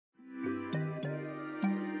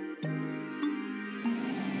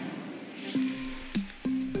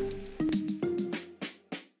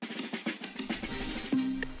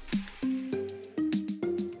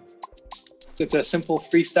It's a simple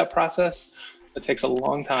 3-step process that takes a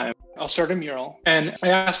long time. I'll start a mural and I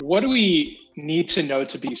ask, what do we need to know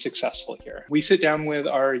to be successful here? We sit down with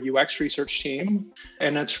our UX research team,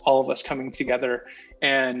 and it's all of us coming together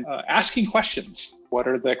and asking questions. What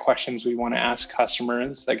are the questions we want to ask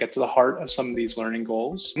customers that get to the heart of some of these learning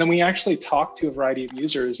goals? And then we actually talk to a variety of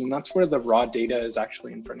users, and that's where the raw data is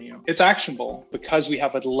actually in front of you. It's actionable because we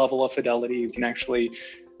have a level of fidelity. We can actually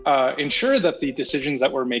ensure that the decisions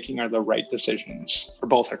that we're making are the right decisions for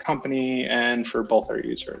both our company and for both our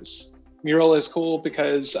users. Mural is cool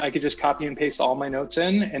because I could just copy and paste all my notes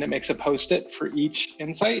in, and it makes a post-it for each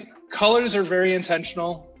insight. Colors are very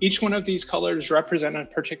intentional. Each one of these colors represent a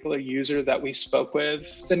particular user that we spoke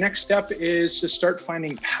with. The next step is to start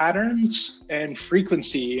finding patterns and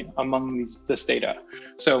frequency among this data.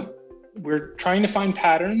 So we're trying to find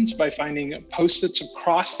patterns by finding post-its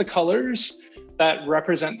across the colors that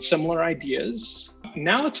represent similar ideas.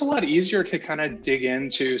 Now it's a lot easier to kind of dig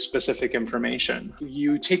into specific information.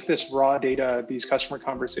 You take this raw data, these customer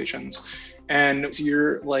conversations, and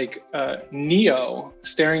you're like Neo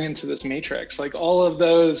staring into this matrix. Like all of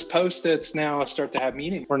those post-its now start to have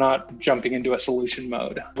meaning. We're not jumping into a solution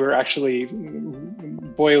mode. We're actually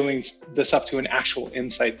boiling this up to an actual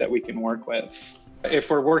insight that we can work with.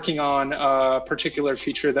 If we're working on a particular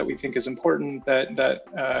feature that we think is important that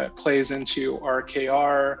plays into our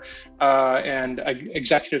KR and an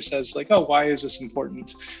executive says like, oh, why is this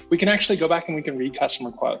important? We can actually go back and we can read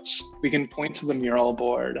customer quotes. We can point to the Mural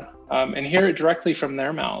board and hear it directly from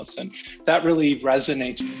their mouths. And that really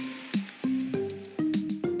resonates.